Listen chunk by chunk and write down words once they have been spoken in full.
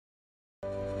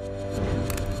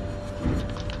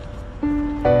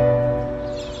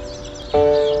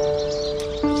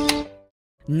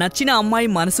నచ్చిన అమ్మాయి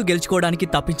మనసు గెలుచుకోవడానికి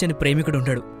తప్పించని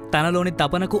ప్రేమికుడుంటాడు. తనలోని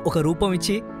తపనకు ఒక రూపం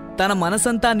ఇచ్చి తన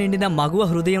మనసంతా నిండిన మగువ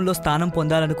హృదయంలో స్థానం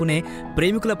పొందాలనుకునే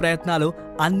ప్రేమికుల ప్రయత్నాలు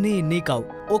అన్నీ ఇన్నీ కావు.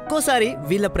 ఒక్కోసారి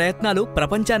వీళ్ల ప్రయత్నాలు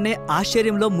ప్రపంచాన్నే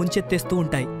ఆశ్చర్యంలో ముంచెత్తేస్తూ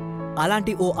ఉంటాయి.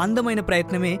 అలాంటి ఓ అందమైన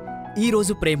ప్రయత్నమే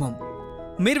ఈరోజు ప్రేమం.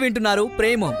 మీరు వింటున్నారు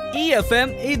ప్రేమం. ఈ ఎఫ్ఎం,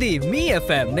 ఇది మీ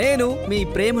ఎఫ్ఎం. నేను మీ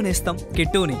ప్రేమ నేస్తం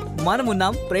కిట్టుని.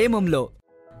 మనమున్నాం ప్రేమంలో.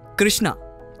 కృష్ణ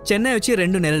చెన్నై వచ్చి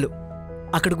 2 నెలలు.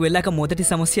 అక్కడికి వెళ్ళాక మొదటి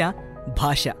సమస్య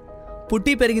భాష.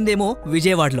 పుట్టి పెరిగిందేమో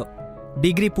విజయవాడలో.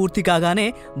 డిగ్రీ పూర్తి కాగానే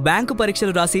బ్యాంకు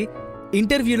పరీక్షలు రాసి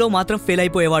ఇంటర్వ్యూలో మాత్రం ఫెయిల్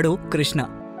అయిపోయేవాడు కృష్ణ.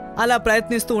 అలా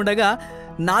ప్రయత్నిస్తూ ఉండగా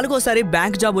 4వ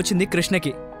బ్యాంక్ జాబ్ వచ్చింది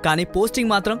కృష్ణకి. కానీ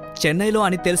పోస్టింగ్ మాత్రం చెన్నైలో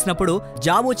అని తెలిసినప్పుడు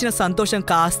జాబ్ వచ్చిన సంతోషం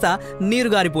కాస్త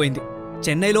నీరుగారిపోయింది.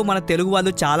 చెన్నైలో మన తెలుగు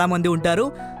వాళ్ళు చాలామంది ఉంటారు,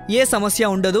 ఏ సమస్య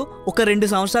ఉండదు, ఒక 2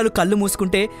 సంవత్సరాలు కళ్ళు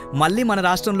మూసుకుంటే మళ్ళీ మన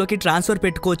రాష్ట్రంలోకి ట్రాన్స్ఫర్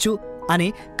పెట్టుకోవచ్చు అని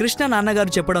కృష్ణ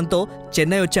నాన్నగారు చెప్పడంతో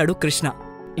చెన్నై వచ్చాడు కృష్ణ.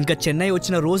 ఇంకా చెన్నై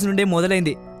వచ్చిన రోజు నుండే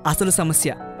మొదలైంది అసలు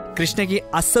సమస్య. కృష్ణకి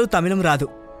అస్సలు తమిళం రాదు,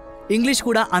 ఇంగ్లీష్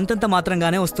కూడా అంతంత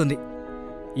మాత్రంగానే వస్తుంది.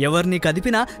 ఎవరిని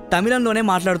కదిపినా తమిళంలోనే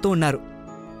మాట్లాడుతూ ఉన్నారు.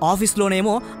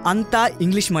 ఆఫీస్లోనేమో అంతా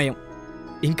ఇంగ్లీష్ మయం.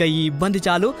 ఇంకా ఈ ఇబ్బంది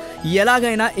చాలు,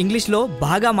 ఎలాగైనా ఇంగ్లీష్లో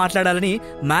బాగా మాట్లాడాలని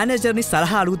మేనేజర్ని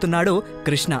సలహా అడుగుతున్నాడు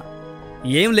కృష్ణ.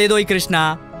 ఏం లేదోయ్ కృష్ణ,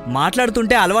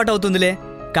 మాట్లాడుతుంటే అలవాటవుతుందిలే,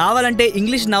 కావాలంటే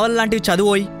ఇంగ్లీష్ నవల లాంటివి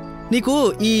చదువోయ్. నీకు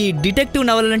ఈ డిటెక్టివ్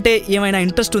నవలలంటే ఏమైనా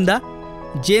ఇంట్రెస్ట్ ఉందా?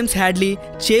 జేమ్స్ హ్యాడ్లీ,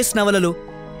 చేస్ నవలలు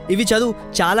ఇవి చదువు,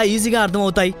 చాలా ఈజీగా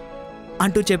అర్థమవుతాయి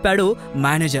అంటూ చెప్పాడు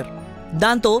మేనేజర్.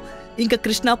 దాంతో ఇంక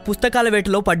కృష్ణ పుస్తకాల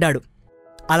వేటలో పడ్డాడు.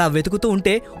 అలా వెతుకుతూ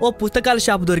ఉంటే ఓ పుస్తకాల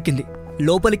షాపు దొరికింది.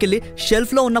 లోపలికెళ్ళి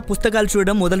షెల్ఫ్లో ఉన్న పుస్తకాలు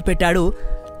చూడడం మొదలుపెట్టాడు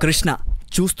కృష్ణ.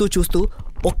 చూస్తూ చూస్తూ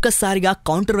ఒక్కసారిగా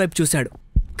కౌంటర్ వైపు చూశాడు.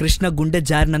 కృష్ణ గుండె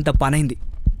జారినంత పనైంది.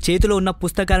 చేతిలో ఉన్న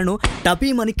పుస్తకాలను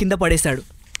టపీమని కింద పడేశాడు.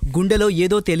 గుండెలో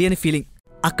ఏదో తెలియని ఫీలింగ్.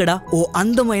 అక్కడ ఓ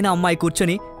అందమైన అమ్మాయి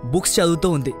కూర్చొని బుక్స్ చదువుతూ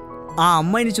ఉంది. ఆ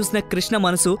అమ్మాయిని చూసిన కృష్ణ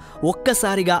మనసు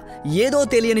ఒక్కసారిగా ఏదో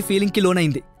తెలియని ఫీలింగ్కి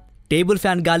లోనైంది. టేబుల్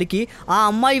ఫ్యాన్ గాలికి ఆ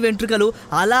అమ్మాయి వెంట్రుకలు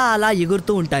అలా అలా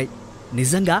ఎగురుతూ ఉంటాయి.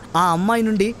 నిజంగా ఆ అమ్మాయి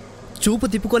నుండి చూపు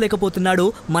తిప్పుకోలేకపోతున్నాడు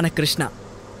మన కృష్ణ.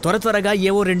 త్వరగా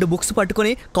ఏవో 2 బుక్స్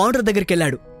పట్టుకుని కౌంటర్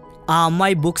దగ్గరికెళ్ళాడు. ఆ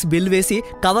అమ్మాయి బుక్స్ బిల్ వేసి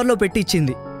కవర్లో పెట్టి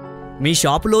ఇచ్చింది. మీ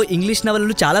షాపులో ఇంగ్లీష్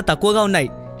నవలలు చాలా తక్కువగా ఉన్నాయి,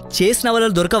 చేస్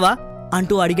నవలలు దొరకవా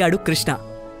అంటూ అడిగాడు కృష్ణ.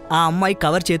 ఆ అమ్మాయి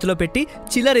కవర్ చేతిలో పెట్టి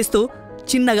చిల్లరిస్తూ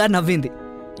చిన్నగా నవ్వింది.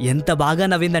 ఎంత బాగా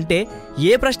నవ్విందంటే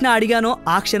ఏ ప్రశ్న అడిగానో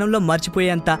ఆ క్షణంలో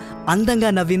మర్చిపోయేంత అందంగా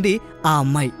నవ్వింది ఆ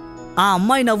అమ్మాయి. ఆ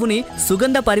అమ్మాయి నవ్వుని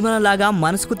సుగంధ పరిమళంలాగా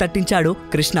మనసుకు తట్టించాడు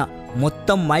కృష్ణ.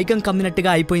 మొత్తం మైకం కమ్మినట్టుగా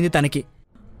అయిపోయింది తనకి.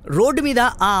 రోడ్డు మీద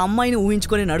ఆ అమ్మాయిని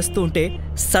ఊహించుకొని నడుస్తూ ఉంటే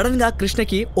సడన్గా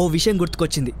కృష్ణకి ఓ విషయం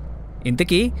గుర్తుకొచ్చింది.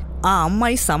 ఇంతకీ ఆ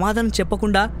అమ్మాయి సమాధానం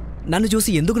చెప్పకుండా నన్ను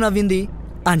చూసి ఎందుకు నవ్వింది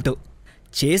అంటూ.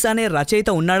 చేస్ అనే రచయిత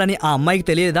ఉన్నాడని ఆ అమ్మాయికి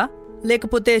తెలియదా,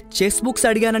 లేకపోతే చెస్ బుక్స్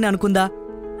అడిగానని అనుకుందా?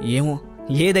 ఏమో,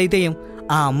 ఏదైతే ఏం,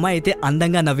 ఆ అమ్మాయి అయితే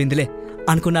అందంగా నవ్విందిలే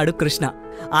అనుకున్నాడు కృష్ణ.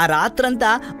 ఆ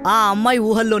రాత్రంతా ఆ అమ్మాయి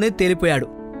ఊహల్లోనే తేలిపోయాడు.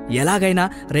 ఎలాగైనా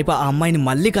రేపు ఆ అమ్మాయిని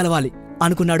మళ్ళీ కలవాలి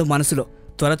అనుకున్నాడు మనసులో.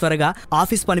 త్వరగా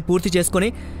ఆఫీస్ పని పూర్తి చేసుకుని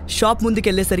షాప్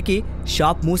ముందుకెళ్లేసరికి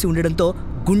షాప్ మూసి ఉండడంతో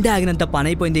గుండె ఆగినంత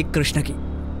పనైపోయింది కృష్ణకి.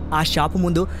 ఆ షాపు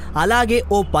ముందు అలాగే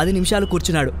ఓ 10 నిమిషాలు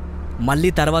కూర్చున్నాడు. మళ్ళీ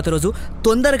తర్వాత రోజు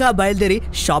తొందరగా బయలుదేరి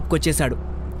షాప్కొచ్చేశాడు.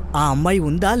 ఆ అమ్మాయి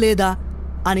ఉందా లేదా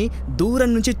అని దూరం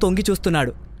నుంచి తొంగి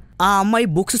చూస్తున్నాడు. ఆ అమ్మాయి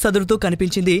బుక్స్ చదువుతూ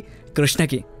కనిపించింది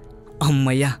కృష్ణకి.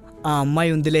 అమ్మయ్యా, ఆ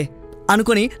అమ్మాయి ఉందిలే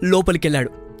అనుకుని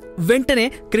లోపలికెళ్ళాడు. వెంటనే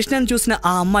కృష్ణను చూసిన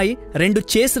ఆ అమ్మాయి 2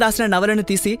 చేసి రాసిన నవలను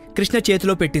తీసి కృష్ణ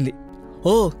చేతిలో పెట్టింది.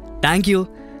 ఓ థ్యాంక్ యూ,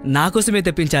 నాకోసమే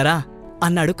తెప్పించారా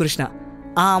అన్నాడు కృష్ణ.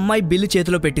 ఆ అమ్మాయి బిల్లు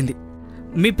చేతిలో పెట్టింది.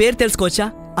 మీ పేరు తెలుసుకోవచ్చా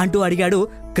అంటూ అడిగాడు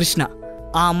కృష్ణ.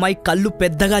 ఆ అమ్మాయి కళ్ళు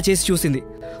పెద్దగా చేసి చూసింది.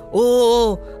 ఓ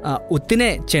ఉత్తినే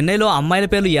చెన్నైలో అమ్మాయిల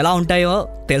పేర్లు ఎలా ఉంటాయో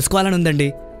తెలుసుకోవాలని ఉందండి,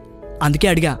 అందుకే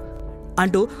అడిగా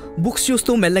అంటూ బుక్స్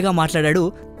చూస్తూ మెల్లగా మాట్లాడాడు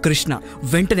కృష్ణ.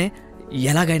 వెంటనే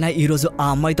ఎలాగైనా ఈరోజు ఆ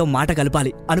అమ్మాయితో మాట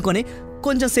కలపాలి అనుకొని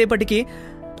కొంచెం సేపటికి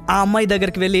ఆ అమ్మాయి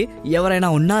దగ్గరికి వెళ్ళి ఎవరైనా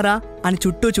ఉన్నారా అని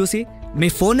చుట్టూ చూసి మీ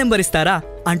ఫోన్ నెంబర్ ఇస్తారా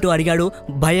అంటూ అడిగాడు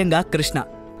భయంగా కృష్ణ.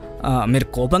 మీరు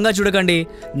కోపంగా చూడకండి,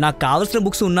 నాకు కావలసిన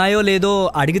బుక్స్ ఉన్నాయో లేదో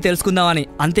అడిగి తెలుసుకుందామని,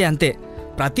 అంతే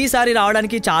ప్రతిసారి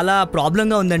రావడానికి చాలా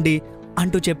ప్రాబ్లంగా ఉందండి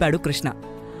అంటూ చెప్పాడు కృష్ణ.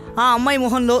 ఆ అమ్మాయి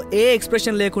మొహంలో ఏ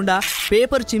ఎక్స్ప్రెషన్ లేకుండా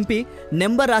పేపర్ చింపి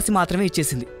నెంబర్ రాసి మాత్రమే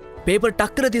ఇచ్చేసింది. పేపర్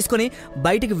టక్కున తీసుకొని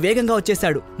బయటికి వేగంగా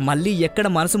వచ్చేశాడు. మళ్ళీ ఎక్కడ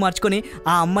మనసు మార్చుకొని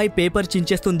ఆ అమ్మాయి పేపర్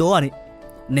చించేస్తుందో అని.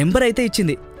 నెంబర్ అయితే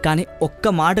ఇచ్చింది, కానీ ఒక్క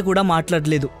మాట కూడా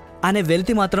మాట్లాడలేదు అనే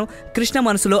వెలితి మాత్రం కృష్ణ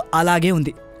మనసులో అలాగే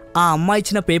ఉంది. ఆ అమ్మాయి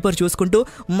ఇచ్చిన పేపర్ చూసుకుంటూ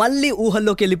మళ్ళీ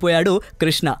ఊహల్లోకి వెళ్ళిపోయాడు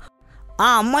కృష్ణ. ఆ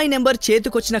అమ్మాయి నెంబర్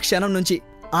చేతికొచ్చిన క్షణం నుంచి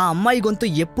ఆ అమ్మాయి గొంతు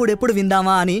ఎప్పుడెప్పుడు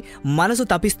విందామా అని మనసు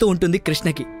తపిస్తూ ఉంటుంది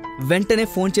కృష్ణకి. వెంటనే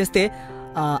ఫోన్ చేస్తే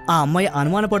ఆ అమ్మాయి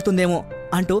అనుమానపడుతుందేమో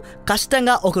అంటూ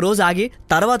కష్టంగా ఒకరోజు ఆగి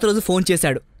తర్వాత రోజు ఫోన్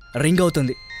చేశాడు. రింగ్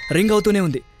అవుతుంది, రింగ్ అవుతూనే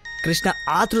ఉంది. కృష్ణ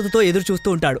ఆతృతతో ఎదురు చూస్తూ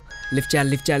ఉంటాడు. లిఫ్ట్ చేయాలి,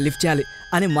 లిఫ్ట్ చేయాలి, లిఫ్ట్ చేయాలి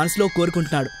అని మనసులో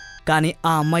కోరుకుంటున్నాడు. కానీ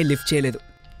ఆ అమ్మాయి లిఫ్ట్ చేయలేదు.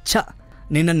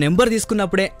 నిన్న నెంబర్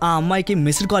తీసుకున్నప్పుడే ఆ అమ్మాయికి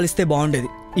మిస్డ్ కాల్ ఇస్తే బాగుండేది,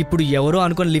 ఇప్పుడు ఎవరో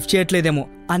అనుకొని లిఫ్ట్ చేయట్లేదేమో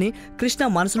అని కృష్ణ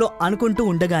మనసులో అనుకుంటూ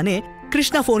ఉండగానే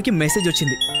కృష్ణ ఫోన్కి మెసేజ్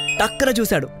వచ్చింది. టక్కన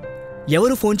చూశాడు.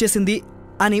 ఎవరు ఫోన్ చేసింది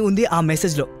అని ఉంది ఆ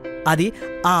మెసేజ్లో. అది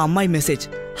ఆ అమ్మాయి మెసేజ్.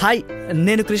 హాయ్,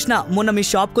 నేను కృష్ణ, మొన్న మీ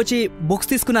షాప్కొచ్చి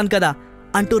బుక్స్ తీసుకున్నాను కదా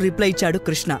అంటూ రిప్లై ఇచ్చాడు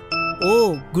కృష్ణ. ఓ,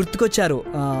 గుర్తుకొచ్చారు,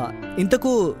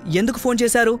 ఇంతకు ఎందుకు ఫోన్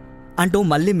చేశారు అంటూ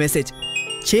మళ్ళీ మెసేజ్.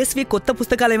 చేస్వి కొత్త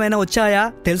పుస్తకాలు ఏమైనా వచ్చాయా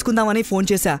తెలుసుకుందామని ఫోన్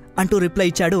చేశా అంటూ రిప్లై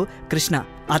ఇచ్చాడు కృష్ణ.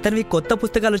 అతనివి కొత్త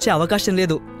పుస్తకాలు వచ్చే అవకాశం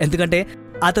లేదు, ఎందుకంటే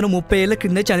అతను 30 ఏళ్ల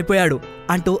క్రిందే చనిపోయాడు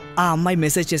అంటూ ఆ అమ్మాయి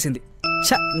మెసేజ్ చేసింది.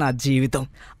 నా జీవితం,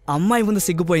 అమ్మాయి ముందు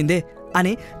సిగ్గుపోయిందే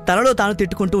అని తనలో తాను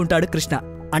తిట్టుకుంటూ ఉంటాడు కృష్ణ.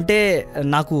 అంటే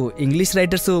నాకు ఇంగ్లీష్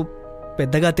రైటర్సు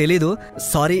పెద్దగా తెలీదు,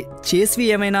 సారీ, చేస్వి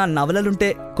ఏమైనా నవలలుంటే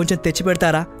కొంచెం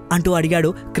తెచ్చిపెడతారా అంటూ అడిగాడు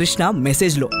కృష్ణ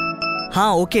మెసేజ్లో.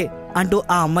 ఓకే అంటూ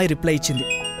ఆ అమ్మాయి రిప్లై ఇచ్చింది.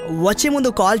 వచ్చే ముందు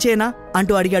కాల్ చేయనా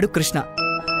అంటూ అడిగాడు కృష్ణ.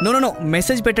 నో,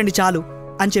 మెసేజ్ పెట్టండి చాలు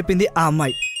అని చెప్పింది ఆ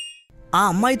అమ్మాయి. ఆ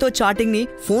అమ్మాయితో చాటింగ్ని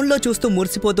ఫోన్లో చూస్తూ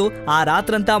మురిసిపోతూ ఆ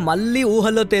రాత్రంతా మళ్ళీ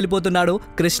ఊహల్లో తేలిపోతున్నాడు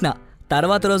కృష్ణ.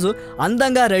 తర్వాత రోజు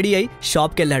అందంగా రెడీ అయి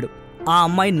షాప్కెళ్ళాడు. ఆ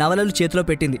అమ్మాయి నవలలు చేతిలో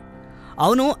పెట్టింది.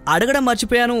 అవును, అడగడం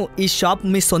మర్చిపోయాను, ఈ షాప్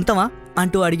మీ సొంతమా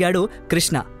అంటూ అడిగాడు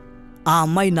కృష్ణ. ఆ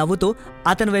అమ్మాయి నవ్వుతూ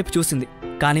అతని వైపు చూసింది,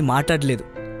 కానీ మాట్లాడలేదు.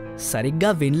 సరిగ్గా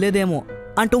వినలేదేమో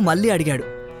అంటూ మళ్ళీ అడిగాడు.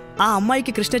 ఆ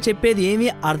అమ్మాయికి కృష్ణ చెప్పేది ఏమీ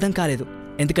అర్థం కాలేదు,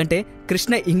 ఎందుకంటే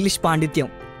కృష్ణ ఇంగ్లీష్ పాండిత్యం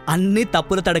అన్నీ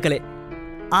తప్పుల తడకలే.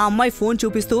 ఆ అమ్మాయి ఫోన్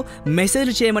చూపిస్తూ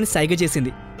మెసేజ్లు చేయమని సైగ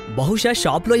చేసింది. బహుశా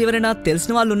షాప్లో ఎవరైనా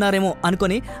తెలిసిన వాళ్ళు ఉన్నారేమో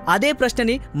అనుకొని అదే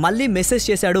ప్రశ్నని మళ్ళీ మెసేజ్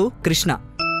చేశాడు కృష్ణ.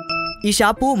 ఈ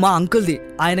షాపు మా అంకుల్ది,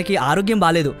 ఆయనకి ఆరోగ్యం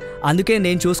బాలేదు, అందుకే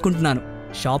నేను చూసుకుంటున్నాను.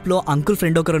 షాప్లో అంకుల్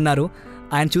ఫ్రెండ్ ఒకరున్నారు,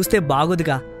 ఆయన చూస్తే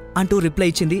బాగోదుగా అంటూ రిప్లై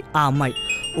ఇచ్చింది ఆ అమ్మాయి.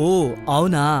 ఓ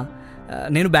అవునా,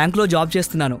 నేను బ్యాంకులో జాబ్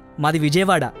చేస్తున్నాను, మాది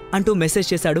విజయవాడ అంటూ మెసేజ్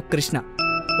చేశాడు కృష్ణ.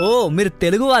 ఓ, మీరు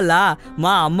తెలుగు వాళ్ళా?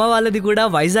 మా అమ్మ వాళ్ళది కూడా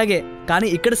వైజాగే, కానీ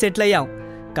ఇక్కడ సెటిల్ అయ్యాం,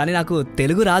 కానీ నాకు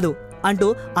తెలుగు రాదు అంటూ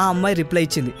ఆ అమ్మాయి రిప్లై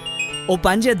ఇచ్చింది. ఓ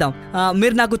పని చేద్దాం,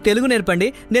 మీరు నాకు తెలుగు నేర్పండి,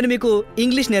 నేను మీకు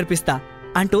ఇంగ్లీష్ నేర్పిస్తా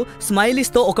అంటూ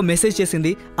స్మైలీస్తో ఒక మెసేజ్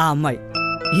చేసింది ఆ అమ్మాయి.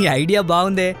 ఈ ఐడియా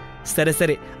బాగుందే,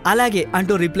 సరే అలాగే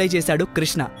అంటూ రిప్లై చేశాడు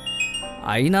కృష్ణ.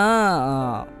 అయినా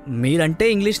మీరంటే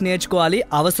ఇంగ్లీష్ నేర్చుకోవాలి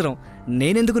అవసరం,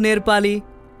 నేనెందుకు నేర్పాలి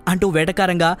అంటూ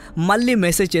వెటకారంగా మళ్ళీ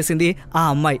మెసేజ్ చేసింది ఆ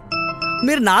అమ్మాయి.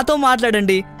 మీరు నాతో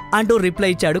మాట్లాడండి అంటూ రిప్లై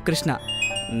ఇచ్చాడు కృష్ణ.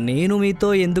 నేను మీతో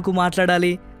ఎందుకు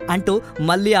మాట్లాడాలి అంటూ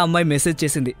మళ్ళీ ఆ అమ్మాయి మెసేజ్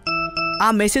చేసింది. ఆ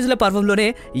మెసేజ్ల పర్వంలోనే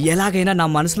ఎలాగైనా నా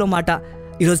మనసులో మాట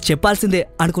ఈరోజు చెప్పాల్సిందే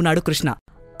అనుకున్నాడు కృష్ణ.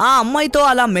 ఆ అమ్మాయితో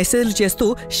అలా మెసేజ్లు చేస్తూ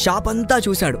షాప్ అంతా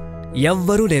చూశాడు,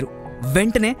 ఎవ్వరూ లేరు.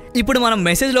 వెంటనే ఇప్పుడు మనం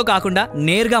మెసేజ్లో కాకుండా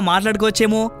నేరుగా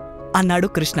మాట్లాడుకోవచ్చేమో అన్నాడు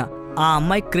కృష్ణ. ఆ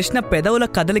అమ్మాయి కృష్ణ పెదవుల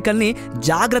కదలికల్ని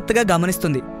జాగ్రత్తగా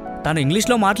గమనిస్తుంది. తను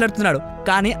ఇంగ్లీష్లో మాట్లాడుతున్నాడు,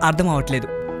 కానీ అర్థం అవట్లేదు.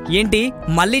 ఏంటి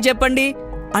మళ్ళీ చెప్పండి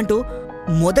అంటూ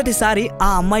మొదటిసారి ఆ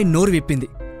అమ్మాయి నోరు విప్పింది.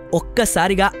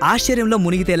 ఒక్కసారిగా ఆశ్చర్యంలో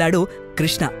మునిగి తేలాడు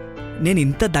కృష్ణ. నేను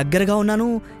ఇంత దగ్గరగా ఉన్నాను,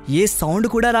 ఏ సౌండ్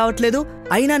కూడా రావట్లేదు,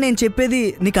 అయినా నేను చెప్పేది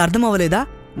నీకు అర్థం అవ్వలేదా?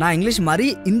 నా ఇంగ్లీష్ మరీ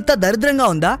ఇంత దరిద్రంగా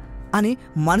ఉందా అని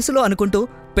మనసులో అనుకుంటూ,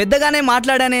 పెద్దగానే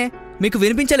మాట్లాడానే, మీకు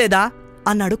వినిపించలేదా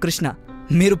అన్నాడు కృష్ణ.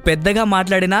 మీరు పెద్దగా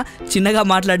మాట్లాడినా చిన్నగా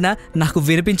మాట్లాడినా నాకు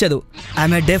వినిపించదు,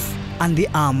 ఐఎమ్ ఏ డెఫ్ అంది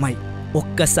ఆ అమ్మాయి.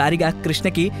 ఒక్కసారిగా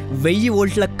కృష్ణకి 1000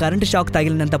 వోల్ట్ల కరెంటు షాక్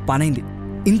తగిలినంత పనైంది.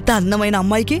 ఇంత అందమైన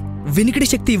అమ్మాయికి వినికిడి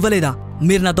శక్తి ఇవ్వలేదా?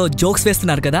 మీరు నాతో జోక్స్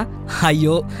వేస్తున్నారు కదా?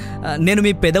 అయ్యో, నేను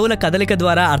మీ పెదవుల కదలిక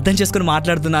ద్వారా అర్థం చేసుకుని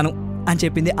మాట్లాడుతున్నాను అని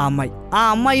చెప్పింది ఆ అమ్మాయి. ఆ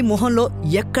అమ్మాయి మొహంలో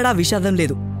ఎక్కడా విషాదం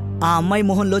లేదు, ఆ అమ్మాయి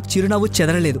మొహంలో చిరునవ్వు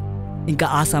చెదరలేదు. ఇంకా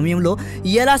ఆ సమయంలో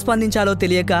ఎలా స్పందించాలో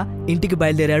తెలియక ఇంటికి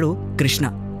బయలుదేరాడు కృష్ణ.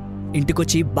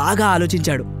 ఇంటికొచ్చి బాగా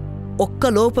ఆలోచించాడు. ఒక్క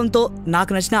లోపంతో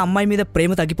నాకు నచ్చిన అమ్మాయి మీద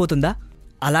ప్రేమ తగ్గిపోతుందా?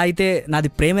 అలా అయితే నాది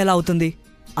ప్రేమ ఎలా అవుతుంది?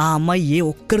 ఆ అమ్మాయి ఏ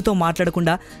ఒక్కరితో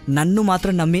మాట్లాడకుండా నన్ను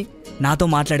మాత్రం నమ్మి నాతో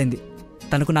మాట్లాడింది.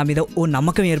 తనకు నా మీద ఓ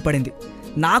నమ్మకం ఏర్పడింది.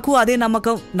 నాకు అదే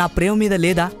నమ్మకం నా ప్రేమ మీద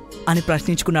లేదా అని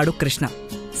ప్రశ్నించుకున్నాడు కృష్ణ.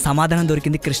 సమాధానం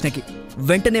దొరికింది కృష్ణకి.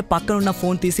 వెంటనే పక్కనున్న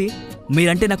ఫోన్ తీసి,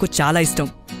 మీరంటే నాకు చాలా ఇష్టం,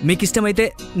 మీకు ఇష్టమైతే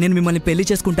నేను మిమ్మల్ని పెళ్లి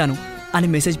చేసుకుంటాను అని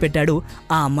మెసేజ్ పెట్టాడు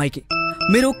ఆ అమ్మాయికి.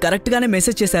 మీరు కరెక్ట్గానే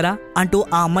మెసేజ్ చేశారా అంటూ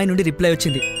ఆ అమ్మాయి నుండి రిప్లై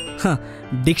వచ్చింది.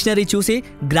 డిక్షనరీ చూసి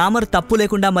గ్రామర్ తప్పు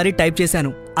లేకుండా మరీ టైప్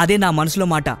చేశాను, అదే నా మనసులో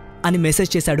మాట అని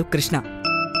మెసేజ్ చేశాడు కృష్ణ.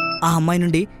 ఆ అమ్మాయి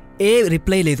నుండి ఏ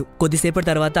రిప్లై లేదు. కొద్దిసేపటి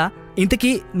తర్వాత,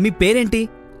 ఇంతకీ మీ పేరేంటి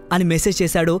అని మెసేజ్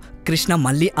చేశాడు కృష్ణ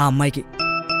మళ్ళీ ఆ అమ్మాయికి.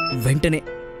 వెంటనే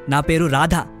నా పేరు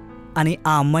రాధ అని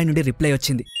ఆ అమ్మాయి నుండి రిప్లై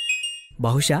వచ్చింది.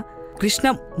 బహుశా కృష్ణ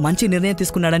మంచి నిర్ణయం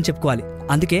తీసుకున్నాడని చెప్పుకోవాలి,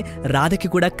 అందుకే రాధకి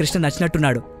కూడా కృష్ణ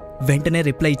నచ్చినట్టున్నాడు. వెంటనే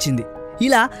రిప్లై ఇచ్చింది.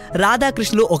 ఇలా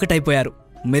రాధాకృష్ణులు ఒకటైపోయారు.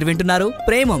 మీరు వింటున్నారు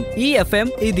ప్రేమం ఈ FM,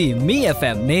 ఇది మీ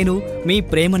FM. నేను మీ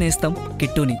ప్రేమ నేస్తం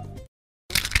కిట్టుని.